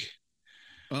Emmerich.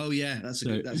 Oh yeah, that's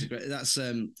great. That's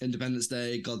Independence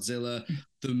Day, Godzilla,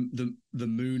 the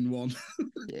Moon one.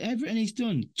 Everything he's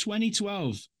done.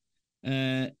 2012,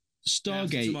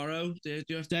 Stargate.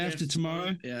 Day After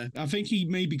Tomorrow. Yeah, I think he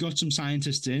maybe got some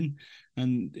scientists in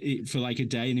for like a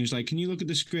day, and he was like, "Can you look at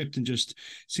the script and just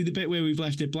see the bit where we've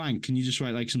left it blank? Can you just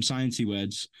write like some sciencey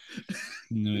words?"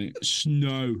 No,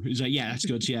 snow. He's like, "Yeah, that's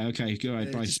good. Yeah, okay, go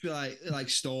ahead, Bryce." Just be like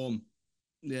storm.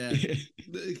 Yeah.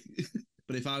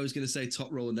 But if I was going to say top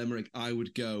Roland Emmerich, I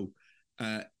would go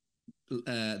the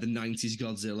 90s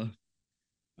Godzilla.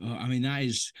 Oh, I mean,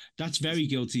 that's very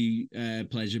guilty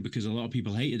pleasure because a lot of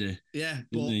people hated it. Yeah,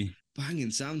 but banging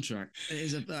soundtrack.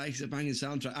 It's a banging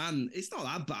soundtrack, and it's not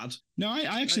that bad. No,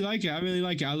 I actually like it. I really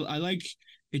like it. I like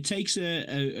it. Takes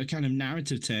a kind of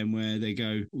narrative turn where they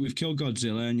go, "We've killed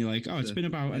Godzilla," and you're like, "Oh, it's been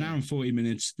about an hour and 40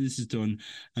 minutes. This is done."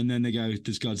 And then they go,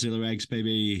 "There's Godzilla eggs,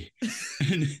 baby."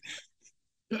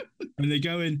 And they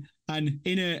go in, and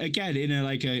in a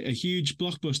huge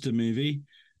blockbuster movie,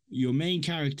 your main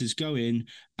characters go in,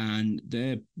 and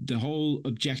the whole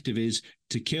objective is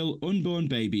to kill unborn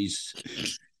babies.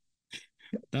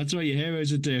 That's what your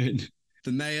heroes are doing.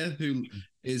 The mayor, who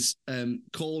is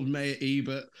called Mayor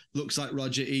Ebert, looks like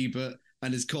Roger Ebert,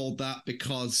 and is called that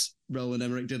because Roland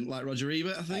Emmerich didn't like Roger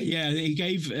Ebert, I think. Yeah, he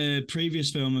gave a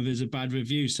previous film of his a bad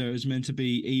review, so it was meant to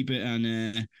be Ebert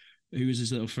and who was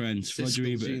his little friend? Siskel, Roger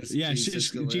Ebert.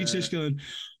 Gene Siskel.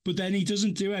 But then he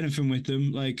doesn't do anything with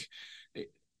them. Like,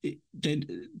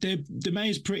 the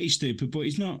mayor's pretty stupid, but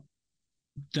he's not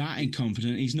that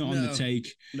incompetent. He's not on the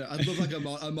take. No, I'd love like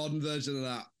a modern version of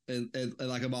that in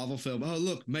like a Marvel film. Oh,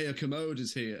 look, Mayor Commode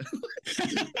is here.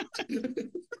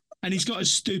 And he's got a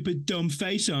stupid, dumb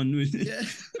face on.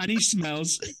 And he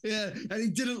smells. Yeah, and he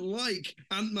didn't like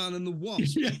Ant-Man and the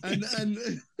Wasp. Yeah. And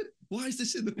why is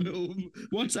this in the film?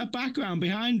 What's that background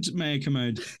behind Mayor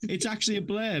Commode? It's actually a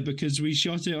blur because we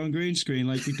shot it on green screen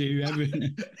like we do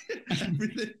everything.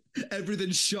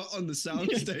 Everything's shot on the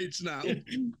soundstage now.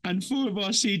 And 4 of our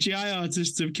CGI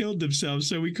artists have killed themselves,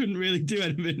 so we couldn't really do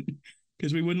anything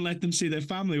because we wouldn't let them see their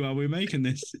family while we were making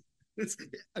this.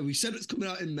 And we said it's coming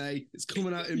out in May. It's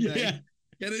coming out in May.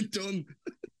 Get it done.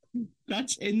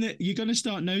 That's in the. You're gonna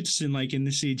start noticing, like in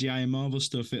the CGI and Marvel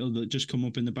stuff, it'll just come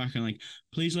up in the back and like,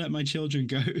 please let my children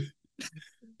go.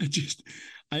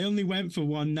 I only went for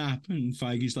one nap, and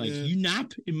Feige's like, you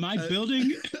nap in my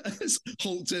building?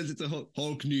 Hulk turns into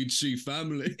Hulk needs see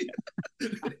family.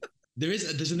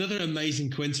 There's another amazing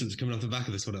coincidence coming off the back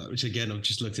of this one, which again I've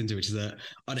just looked into, which is that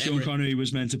Sean Connery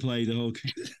was meant to play the Hulk.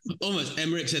 Almost.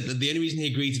 Emmerich said that the only reason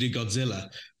he agreed to do Godzilla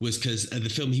was because the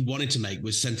film he wanted to make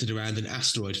was centered around an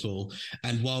asteroid fall,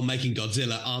 and while making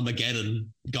Godzilla,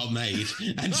 Armageddon got made,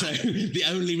 and so the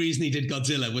only reason he did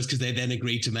Godzilla was because they then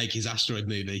agreed to make his asteroid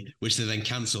movie, which they then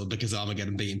cancelled because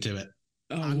Armageddon beat him to it.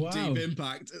 Oh, and wow. Deep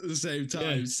Impact at the same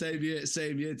time. Yeah.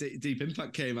 Same year. Deep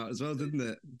Impact came out as well, didn't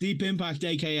it? Deep Impact,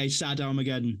 aka Sad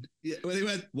Armageddon. Yeah, well, they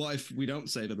went, what if we don't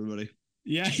save everybody?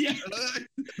 Yeah.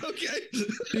 Okay.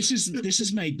 This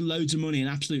has made loads of money, an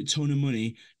absolute ton of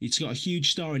money. It's got a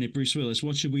huge star in it, Bruce Willis.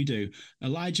 What should we do?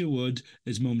 Elijah Wood,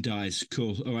 his mum dies.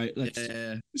 Cool. All right, let's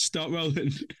start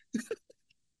rolling.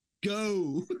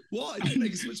 Go. What? You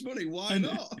make so much money. Why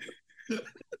not?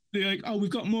 They're like, oh, we've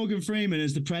got Morgan Freeman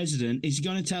as the president. Is he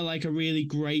going to tell like a really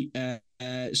great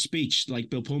speech like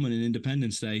Bill Pullman in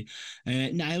Independence Day?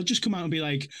 Now he'll just come out and be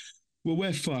like, well,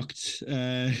 we're fucked.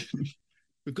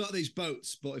 We've got these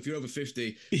boats, but if you're over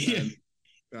 50,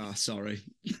 sorry.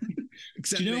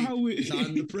 Except do you know how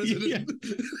I'm the president.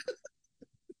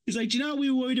 It's like, do you know how we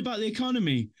were worried about the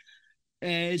economy?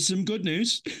 It's some good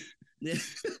news. Yeah.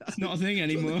 Not a thing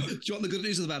anymore. Do you want the good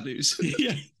news or the bad news?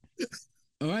 Yeah.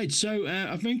 All right, so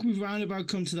I think we've roundabout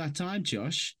come to that time,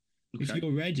 Josh. Okay. If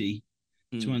you're ready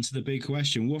to answer the big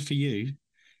question, what for you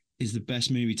is the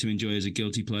best movie to enjoy as a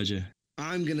guilty pleasure?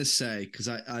 I'm going to say, because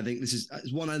I think this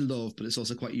is one I love, but it's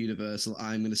also quite universal,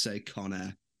 I'm going to say Con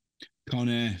Air. Con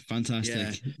Air, fantastic.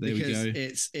 Yeah, there we go.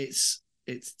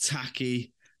 It's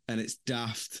tacky and it's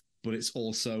daft, but it's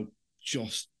also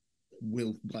just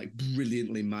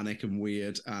brilliantly manic and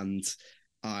weird, and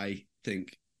I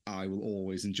think I will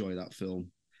always enjoy that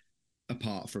film,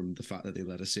 apart from the fact that they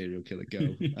let a serial killer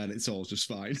go, and it's all just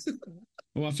fine.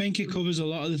 Well, I think it covers a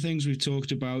lot of the things we've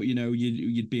talked about. You know,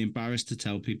 you'd be embarrassed to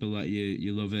tell people that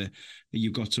you love it.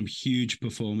 You've got some huge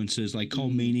performances, like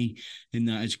Cole Meany in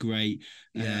that is great.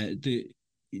 Yeah. The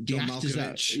John actors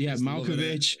Malkovich,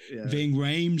 Malkovich, Ving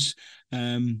Rhames,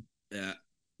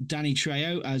 Danny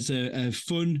Trejo as a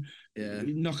fun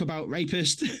knockabout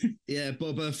rapist. Yeah,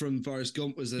 Bubba from Forrest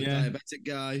Gump was a diabetic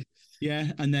guy.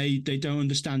 Yeah, and they don't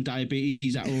understand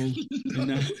diabetes at all.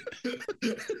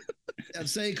 I'm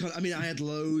saying I had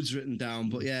loads written down,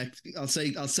 but yeah, I'll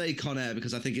say Con Air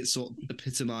because I think it sort of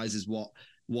epitomizes what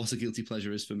a guilty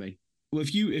pleasure is for me. Well,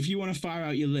 if you want to fire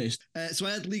out your list. So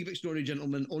I had League of Extraordinary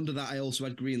Gentlemen. Under that, I also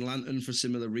had Green Lantern for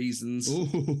similar reasons.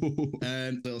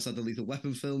 I also had the Lethal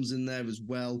Weapon films in there as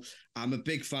well. I'm a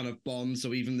big fan of Bond,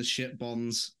 so even the shit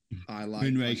Bonds, I like.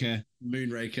 Moonraker,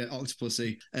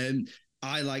 Octopussy.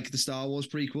 I like the Star Wars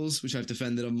prequels, which I've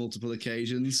defended on multiple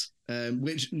occasions,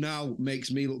 which now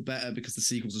makes me look better because the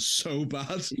sequels are so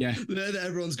bad. Yeah. That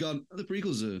everyone's gone, the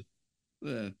prequels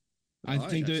are... I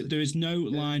think there is no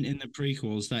line in the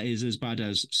prequels that is as bad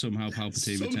as Somehow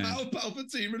Palpatine Returns. Somehow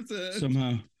Palpatine Returns.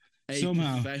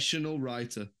 Somehow. Professional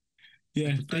writer.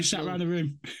 Yeah, they sat around the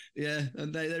room. Yeah,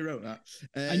 and they wrote that.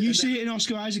 And you see it in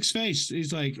Oscar Isaac's face.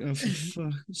 He's like, oh,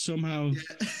 fuck, somehow...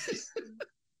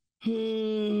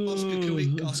 Yeah. Oscar,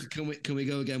 can we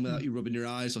go again without you rubbing your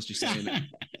eyes whilst you're saying it?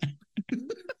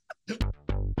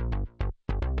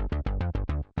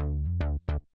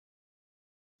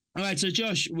 All right, so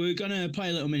Josh, we're going to play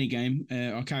a little mini game,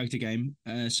 our character game.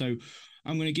 So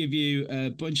I'm going to give you a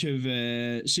bunch of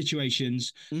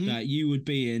situations that you would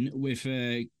be in with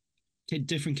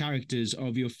different characters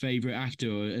of your favorite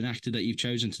actor or an actor that you've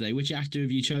chosen today. Which actor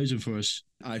have you chosen for us?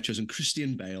 I've chosen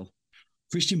Christian Bale.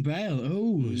 Christian Bale.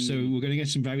 Oh, so we're going to get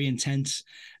some very intense.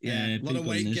 A lot of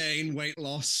weight gain, weight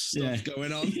loss stuff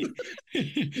going on.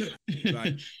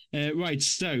 Right.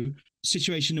 So,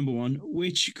 situation number one: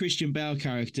 which Christian Bale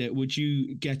character would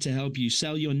you get to help you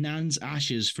sell your nan's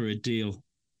ashes for a deal?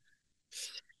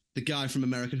 The guy from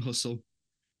American Hustle.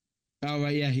 Oh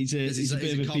right, yeah, he's a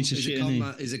bit of a piece of shit.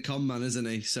 He's a con man, isn't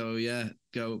he? So yeah,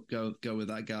 go with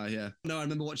that guy. Yeah. No, I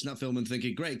remember watching that film and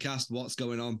thinking, great cast. What's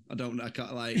going on? I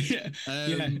can't like.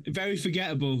 Very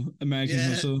forgettable American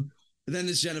Hustle. And then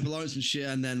there's Jennifer Lawrence and shit,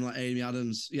 and then like Amy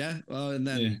Adams. Yeah. Well, and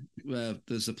then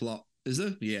there's a plot. Is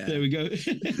there? Yeah. There we go.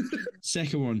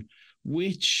 Second one.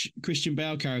 Which Christian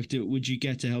Bale character would you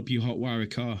get to help you hotwire a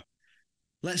car?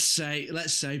 Let's say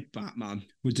Batman.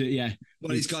 Would do, yeah.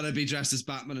 Well, he's got to be dressed as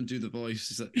Batman and do the voice.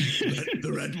 He's like,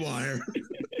 the red wire.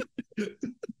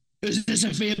 Is this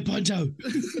a Fiat Punto?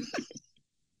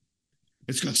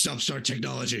 It's got stop-start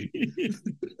technology.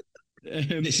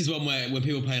 This is one where when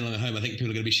people are playing along at home, I think people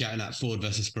are going to be shouting at Ford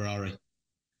versus Ferrari.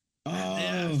 Oh,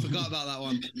 yeah, I forgot about that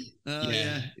one.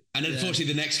 Yeah. And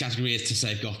unfortunately, the next category is to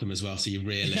save Gotham as well. So you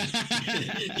really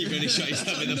shot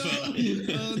yourself in the foot.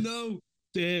 Oh no.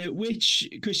 Which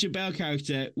Christian Bale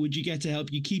character would you get to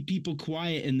help you keep people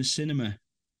quiet in the cinema?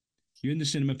 You're in the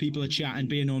cinema, people are chatting,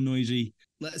 being all noisy.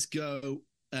 Let's go.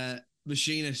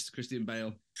 Machinist Christian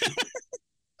Bale.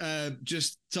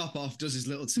 Just top off, does his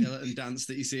little skeleton dance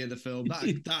that you see in the film.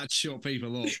 That'd shut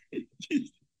people up.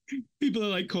 People are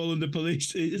like calling the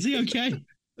police. Is he okay?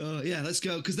 Oh yeah, let's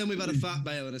go. Because then we've had a fat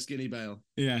Bale and a skinny Bale.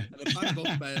 Yeah. And a fat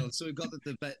buff Bale. So we've got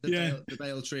the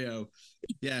Bale trio.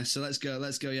 Yeah, so let's go.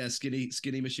 Yeah, skinny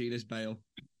machinist Bale.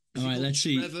 All right, let's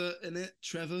see. Trevor in it.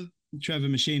 Trevor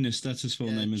Machinist, that's his full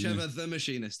name, isn't Trevor the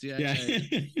Machinist. Yeah.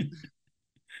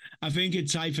 I think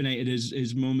it's hyphenated.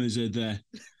 His mum is a the,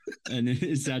 and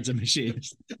his dad's a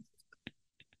machinist.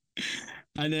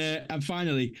 And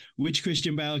finally, which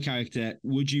Christian Bale character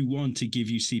would you want to give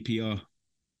you CPR?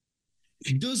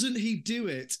 Doesn't he do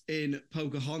it in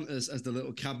Pocahontas as the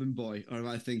little cabin boy, or am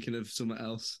I thinking of someone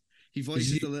else? He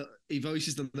voices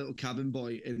the little cabin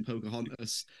boy in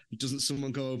Pocahontas. Doesn't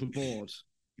someone go overboard?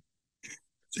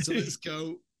 So let's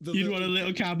go. Want a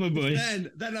little cabin boy?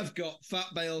 Then I've got Fat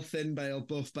Bale, Thin Bale,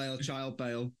 Buff Bale, Child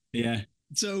Bale. Yeah.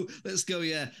 So let's go,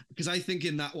 because I think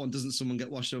in that one, doesn't someone get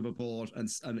washed overboard, and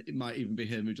it might even be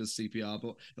him who does CPR,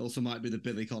 but it also might be the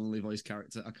Billy Connolly voice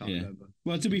character. I can't remember.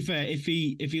 Well, to be fair, if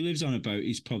he lives on a boat,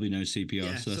 he's probably no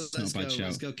CPR, so that's not a bad shout.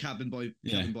 Let's go, cabin boy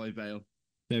Bale.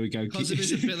 There we go. Because of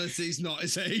his abilities, not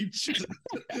his age.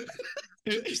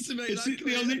 It's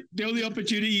the only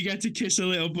opportunity you get to kiss a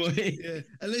little boy. Yeah,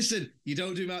 and listen, you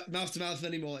don't do mouth to mouth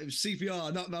anymore. It was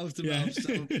CPR, not mouth to mouth.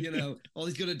 So all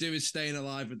he's gonna do is staying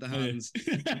alive with the hands.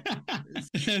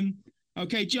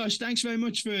 Okay, Josh, thanks very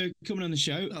much for coming on the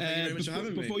show. Thank you very much for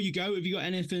having me. Before you go, have you got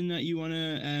anything that you want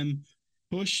to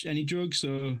push? Any drugs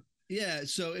or? Yeah,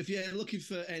 so if you're looking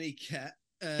for any cat.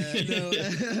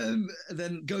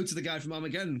 Then go to the guy from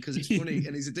Armageddon because it's funny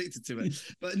and he's addicted to it.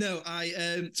 But no, I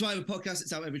have a podcast.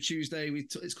 It's out every Tuesday.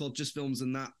 It's called Just Films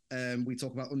and That. We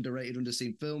talk about underrated,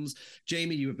 underseen films.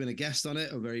 Jamie, you have been a guest on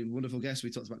it, a very wonderful guest.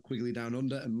 We talked about Quigley Down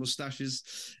Under and mustaches.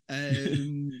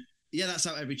 That's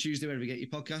out every Tuesday wherever you get your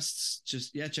podcasts.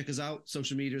 Just check us out.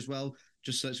 Social media as well.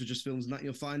 Just search for Just Films and That.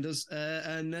 You'll find us.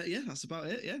 That's about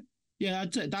it. Yeah. Yeah,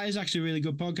 that is actually a really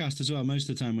good podcast as well. Most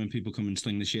of the time when people come and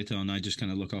sling the shit on, I just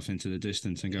kind of look off into the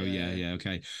distance and go, yeah,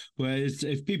 okay. Whereas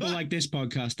if people like this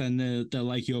podcast, then they'll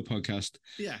like your podcast.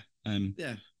 Yeah.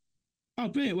 Oh,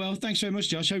 brilliant. Well, thanks very much,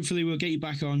 Josh. Hopefully we'll get you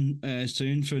back on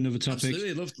soon for another topic.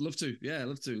 Absolutely. Love to. Yeah,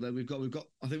 love to. We've got.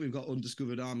 I think we've got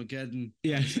Undiscovered Armageddon.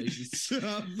 Yeah.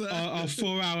 our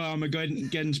 4-hour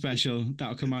Armageddon special.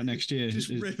 That'll come out next year. Just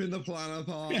ripping the planet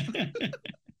apart.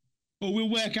 Or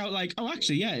we'll work out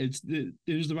actually, it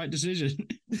was the right decision.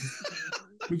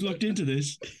 We've looked into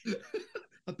this.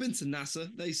 I've been to NASA.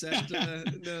 They said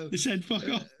no. They said fuck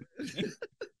off.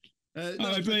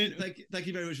 Brilliant. Thank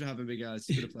you very much for having me, guys.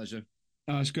 It's been a pleasure.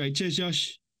 Oh, that's great. Cheers,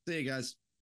 Josh. See you guys.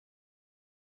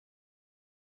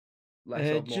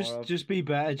 Just be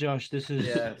better, Josh. This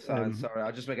is sorry.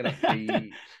 I'll just make it up.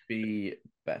 Be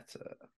better.